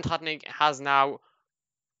 Because Jan Tratnik has now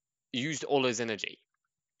used all his energy.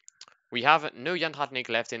 We have no Jan Tratnik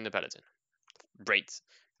left in the peloton. Great.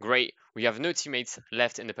 We have no teammates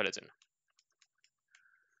left in the peloton.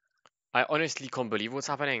 I honestly can't believe what's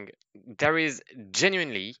happening. There is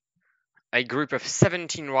genuinely a group of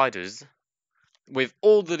 17 riders with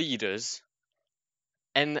all the leaders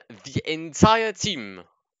and the entire team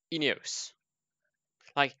Ineos.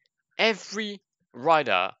 Like, every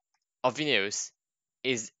rider of Ineos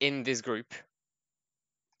is in this group.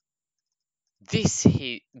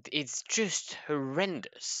 It's just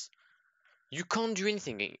horrendous. You can't do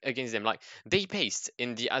anything against them. Like, they paced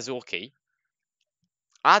in the Azorque.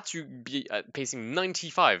 I had to be pacing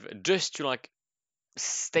 95 just to, like,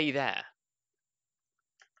 stay there.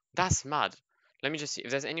 That's mad. Let me just see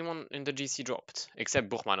if there's anyone in the GC dropped, except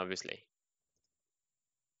Buchmann, obviously.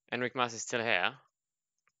 Enric Mas is still here.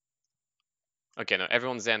 Okay, no,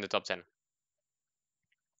 everyone's there in the top 10.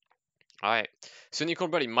 Alright. So Nicole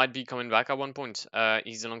Brady might be coming back at 1 point.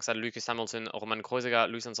 He's alongside Lucas Hamilton, Roman Kreuziger,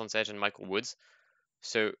 Lucien Sanchez, and Michael Woods.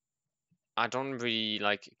 So I don't really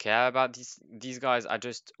care about these guys. I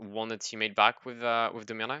just want a teammate back with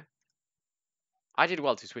Domirno. I did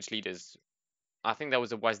well to switch leaders. I think that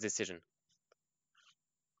was a wise decision.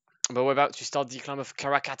 But we're about to start the climb of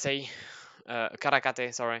Karacate,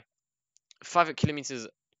 sorry. 5 kilometers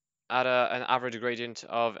at an average gradient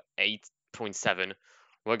of 8.7.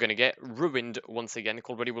 We're going to get ruined once again.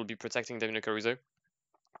 Colbrelli will be protecting Davino Caruso.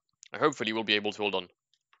 Hopefully we'll be able to hold on.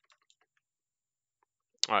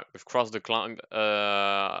 Alright, we've crossed the climb.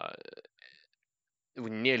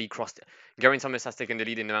 We nearly crossed it. Geraint Thomas has taken the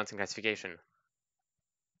lead in the mountain classification.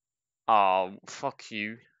 Oh, fuck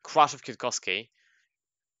you. Crash of Kwiatkowski.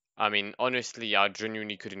 I mean, honestly, I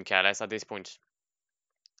genuinely couldn't care less at this point.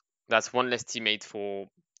 That's one less teammate for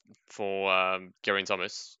Geraint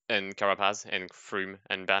Thomas and Carapaz and Froome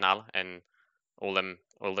and Bernal and all them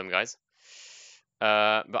guys.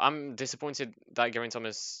 But I'm disappointed that Geraint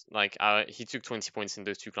Thomas, like, he took 20 points in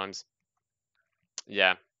those 2 climbs.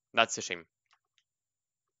 Yeah, that's a shame.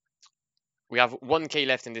 We have 1k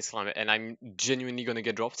left in this climb, and I'm genuinely gonna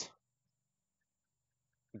get dropped.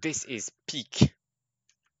 This is peak.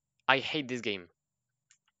 I hate this game.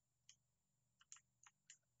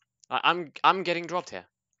 I'm getting dropped here.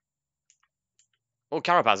 Oh,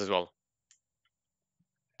 Carapaz as well.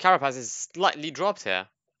 Carapaz is slightly dropped here.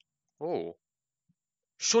 Oh.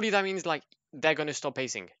 Surely that means, like, they're gonna stop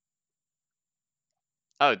pacing.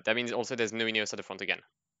 Oh, that means also there's no Ineos at the front again.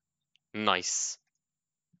 Nice.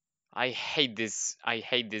 I hate this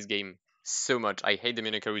game so much. I hate the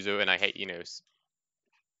Domenico Caruso and I hate Ineos.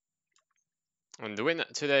 And the win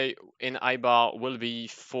today in Ibar will be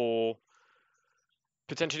for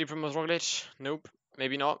potentially Primoz Roglic. Nope,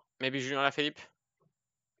 maybe not. Maybe Julien Alaphilippe.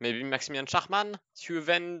 Maybe Maximilian Schachmann to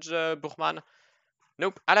avenge Buchmann.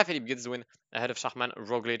 Nope, Alaphilippe gets the win ahead of Schachmann,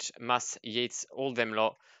 Roglic, Mas, Yates, all them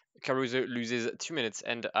lot. Caruso loses 2 minutes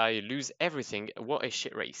and I lose everything. What a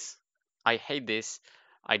shit race. I hate this.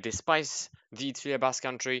 I despise the Italia Basque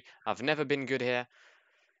Country. I've never been good here.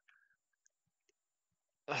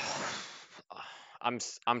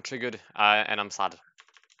 I'm triggered and I'm sad.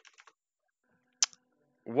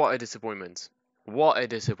 What a disappointment. What a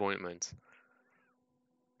disappointment.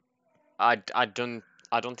 I don't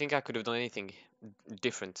think I could have done anything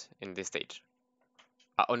different in this stage.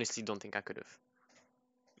 I honestly don't think I could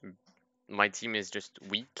have. My team is just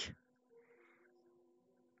weak.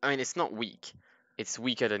 I mean, it's not weak. It's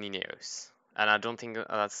weaker than Ineos. And I don't think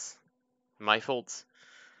that's my fault.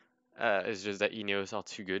 It's just that Ineos are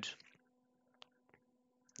too good.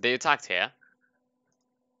 They attacked here.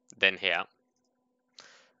 Then here.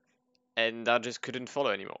 And I just couldn't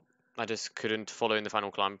follow anymore. I just couldn't follow in the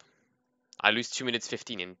final climb. I lose 2 minutes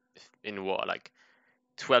 15 in what, like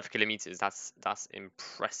 12 kilometers. That's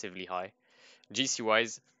impressively high. GC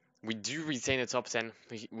wise, we do retain a top 10.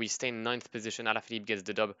 We stay in 9th position. Alaphilippe gets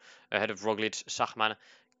the dub ahead of Roglic, Schachmann,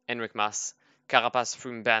 Enric Mas, Carapaz,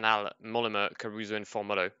 Froome, Bernal, Mollema, Caruso, and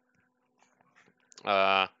Formolo.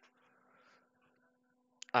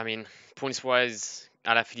 I mean, points wise,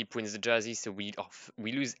 Alaphilippe wins the jersey, so we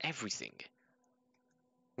lose everything.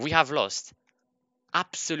 We have lost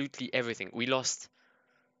absolutely everything. We lost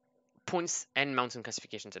points and mountain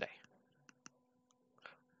classification today.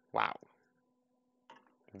 Wow.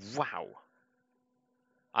 Wow.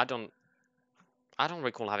 I don't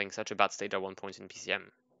recall having such a bad stage at one point in PCM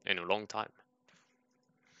in a long time.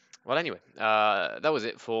 Well, anyway, that was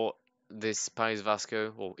it for this Paris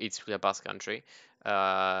Vasco or Italia Basque Country.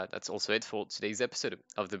 That's also it for today's episode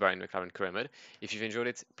of the Bahrain McLaren career mode. If you've enjoyed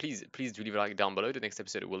it, please do leave a like down below. The next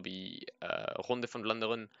episode will be Ronde van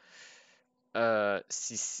Vlaanderen.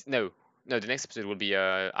 No, the next episode will be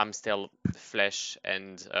Amstel, Flesh,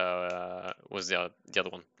 and was the other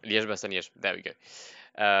one? Liège-Bastogne-Liège. There we go.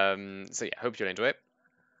 So yeah, hope you'll enjoy it.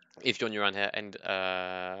 If you're new around here and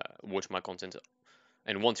watch my content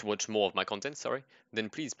and want to watch more of my content, then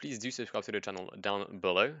please do subscribe to the channel down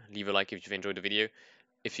below. Leave a like if you've enjoyed the video.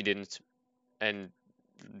 If you didn't, and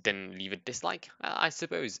then leave a dislike, I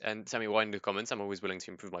suppose, and tell me why in the comments. I'm always willing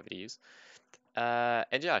to improve my videos.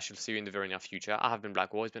 And yeah, I shall see you in the very near future. I have been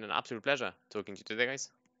Blackwar. It's been an absolute pleasure talking to you today, guys,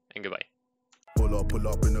 and goodbye. Pull up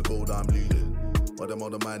in the gold, I'm leading. But them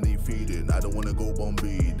other man need feeding. I don't wanna go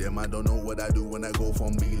Bombay. Them I don't know what I do when I go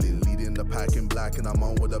from dealing. Leading the pack in black and I'm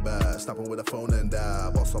on with a bag. Snapping with a phone and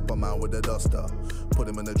dab. Boss up a man with a duster. Put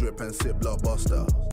him in the drip and sip blockbuster.